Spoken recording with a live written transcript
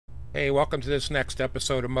Hey, welcome to this next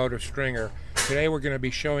episode of Motor Stringer. Today we're going to be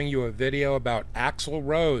showing you a video about Axl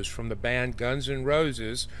Rose from the band Guns N'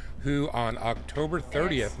 Roses, who on October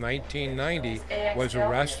 30th, 1990 was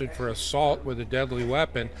arrested for assault with a deadly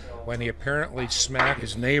weapon when he apparently smacked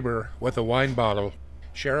his neighbor with a wine bottle.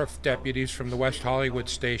 Sheriff deputies from the West Hollywood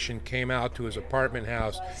station came out to his apartment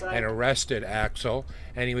house and arrested Axl,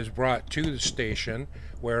 and he was brought to the station,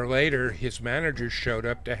 where later his managers showed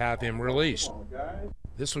up to have him released.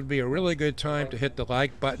 This would be a really good time to hit the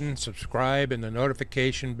like button, subscribe, and the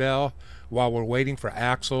notification bell while we're waiting for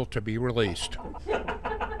Axl to be released.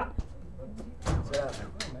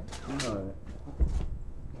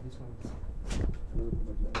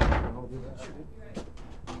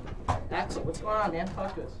 Axl, what's going on, man?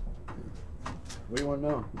 Talk to us. What do you want to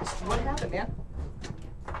know? What happened, man?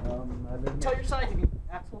 Tell your side to me,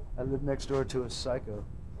 Axl. I live next door to a psycho.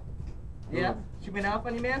 Yeah? She been out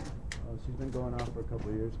on you, man? Oh, she's been going off for a couple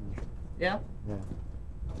of years now. Yeah? Yeah.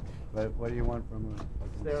 But what do you want from a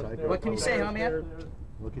psycho? What can you say, huh, man?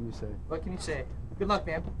 What can you say? What can you say? Good luck,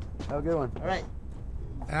 man. Have a good one. All right.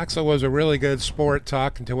 Axl was a really good sport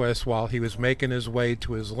talking to us while he was making his way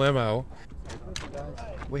to his limo.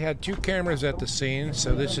 We had two cameras at the scene,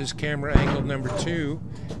 so this is camera angle number 2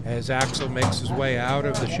 as Axl makes his way out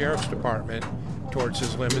of the sheriff's department towards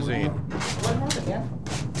his limousine. What happened, man?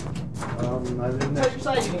 Tell your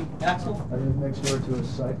side to me, Axl. I live next door to a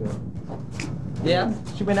psycho. Yeah?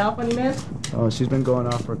 She been out on you, man? Oh, she's been going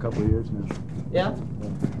off for a couple of years now. Yeah?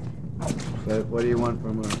 But what do you want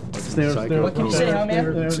from a psycho? What can you say, huh,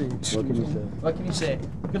 man? What can you say? What can you say?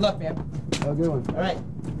 Good luck, man. Have a good one. All right.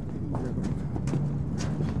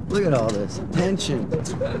 Look at all this attention.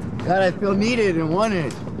 God, I feel needed and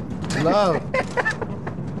wanted. Love.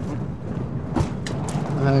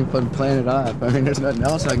 I'm having fun playing it off. I mean, there's nothing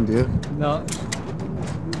else I can do. No.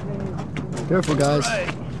 Careful, guys.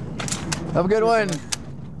 Have a good one.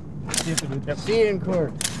 See you in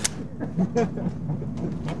court.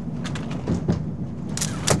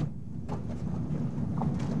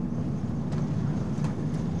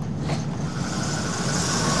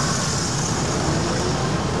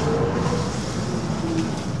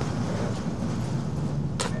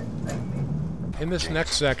 In this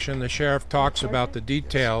next section, the sheriff talks about the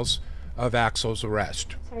details of Axl's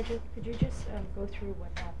arrest. Sergeant, could you just go through what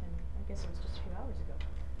happened? I guess it was just a few hours ago.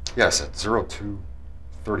 Yes, at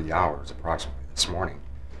 02:30 hours approximately this morning,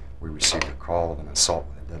 we received a call of an assault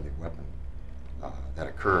with a deadly weapon that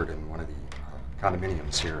occurred in one of the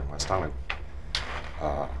condominiums here in West Hollywood.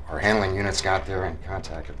 Our handling units got there and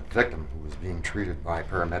contacted the victim, who was being treated by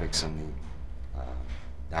paramedics in the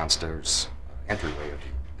downstairs entryway of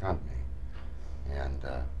the condominium. And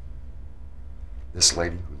this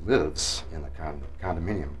lady who lives in the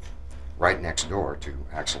condominium right next door to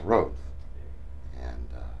Axl Rose. And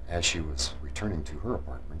as she was returning to her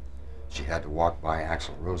apartment, she had to walk by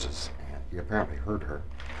Axl Rose's, and he apparently heard her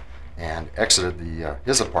and exited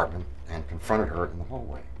his apartment and confronted her in the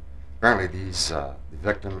hallway. Apparently the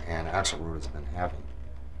victim and Axl Rose have been having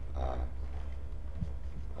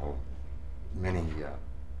many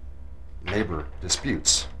neighbor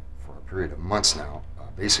disputes for a period of months now,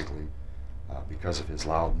 basically because of his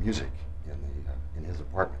loud music in his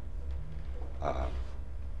apartment.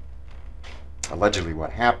 Allegedly,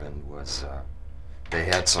 what happened was they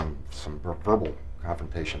had some verbal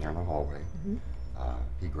confrontation there in the hallway.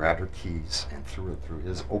 He grabbed her keys and threw it through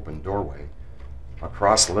his open doorway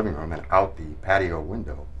across the living room and out the patio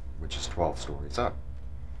window, which is 12 stories up.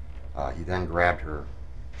 He then grabbed her.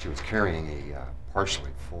 She was carrying a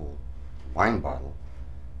partially full wine bottle,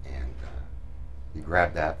 and he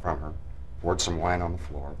grabbed that from her, poured some wine on the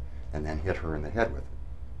floor, and then hit her in the head with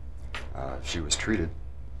it. She was treated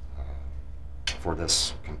for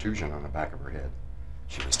this contusion on the back of her head.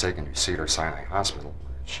 She was taken to Cedars-Sinai Hospital,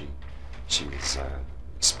 where she is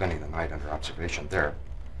spending the night under observation there.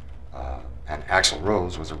 And Axl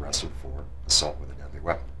Rose was arrested for assault with a deadly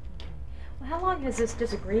weapon. Well, how long has this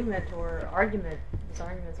disagreement or arguments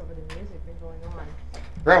over the music been going on?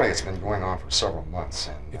 Apparently it's been going on for several months.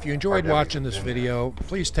 And If you enjoyed watching this video,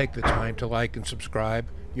 please take the time to like and subscribe.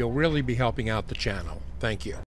 You'll really be helping out the channel. Thank you.